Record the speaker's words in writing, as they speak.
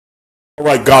All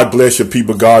right, God bless you,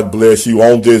 people. God bless you.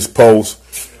 On this post,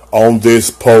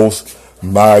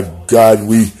 my God,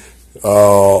 we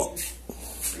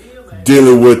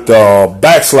dealing with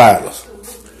backsliders,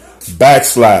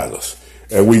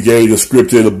 and we gave the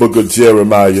scripture in the book of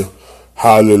Jeremiah,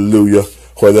 hallelujah,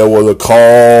 where there was a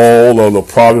call on the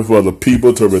prophet for the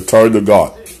people to return to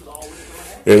God.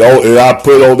 And I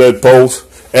put on that post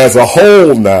as a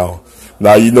whole now.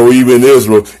 Now, you know, even in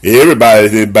Israel, everybody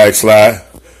didn't backslide.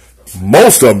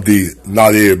 Most of them did,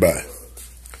 not everybody.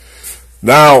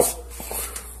 Now,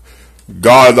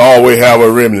 God always have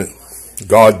a remnant.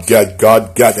 God got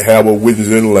to have a witness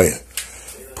in the land.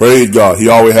 Praise God. He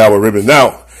always have a remnant.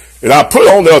 Now, and I put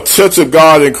on the church of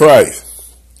God in Christ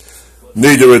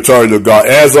need to return to God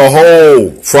as a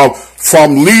whole,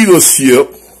 from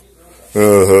leadership,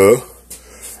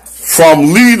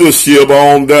 from leadership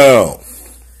on down.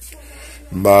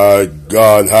 My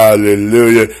God,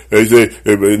 hallelujah. They say,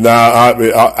 now, out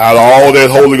of all that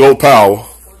Holy Ghost power,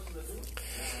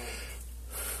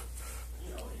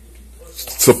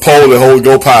 supposed Holy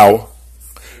Ghost power,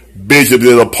 bishops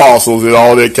and apostles and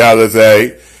all that kind of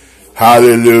thing,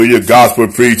 hallelujah, gospel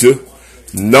preacher,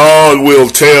 none will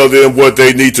tell them what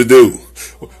they need to do.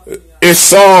 It's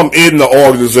some in the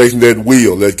organization that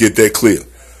will. Let's get that clear.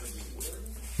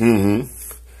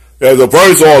 There's a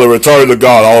first order, return to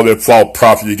God, all that false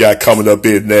prophet you got coming up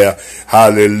in there.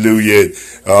 Hallelujah.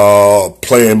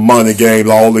 Playing money games,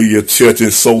 all of your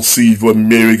churches, sow seeds for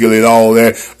miracle and all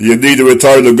that. You need to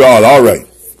return to God. All right.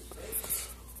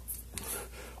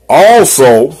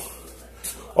 Also,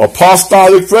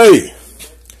 apostolic faith.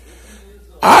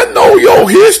 I know your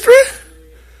history.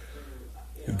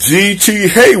 G.T.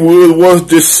 Haywood was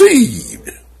deceived.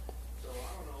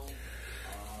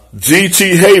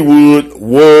 G.T. Haywood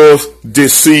was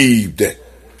deceived.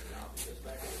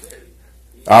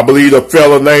 I believe the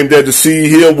fellow named that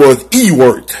deceived him was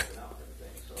Ewert.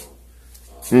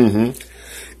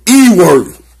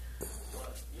 Ewert.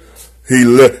 He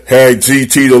had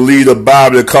G.T. to lead the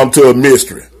Bible to come to a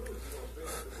mystery.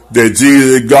 That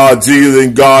Jesus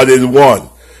and God is one.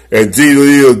 And Jesus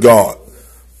is God.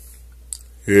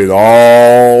 It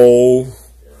all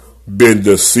been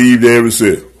deceived ever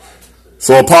since.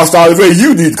 So apostolic faith,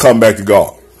 you need to come back to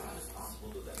God.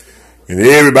 And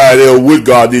everybody there with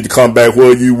God need to come back,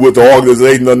 whether you with the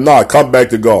organization or not. Come back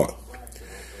to God.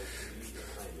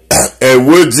 And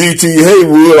with G.T.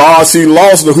 Haywood, R.C.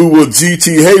 Lawson, who was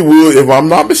G.T. Haywood, if I'm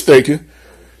not mistaken,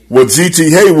 was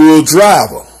G.T. Haywood's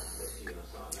driver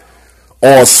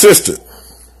or assistant.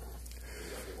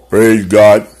 Praise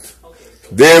God.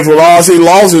 Then from R.C.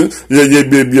 Lawson,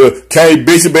 you came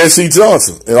Bishop S.C.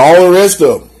 Johnson and all the rest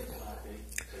of them.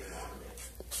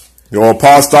 You're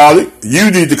apostolic,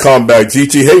 you need to come back.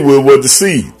 G.T. Haywood was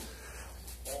deceived.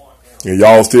 And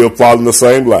y'all still following the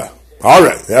same lie. All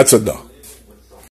right, that's enough.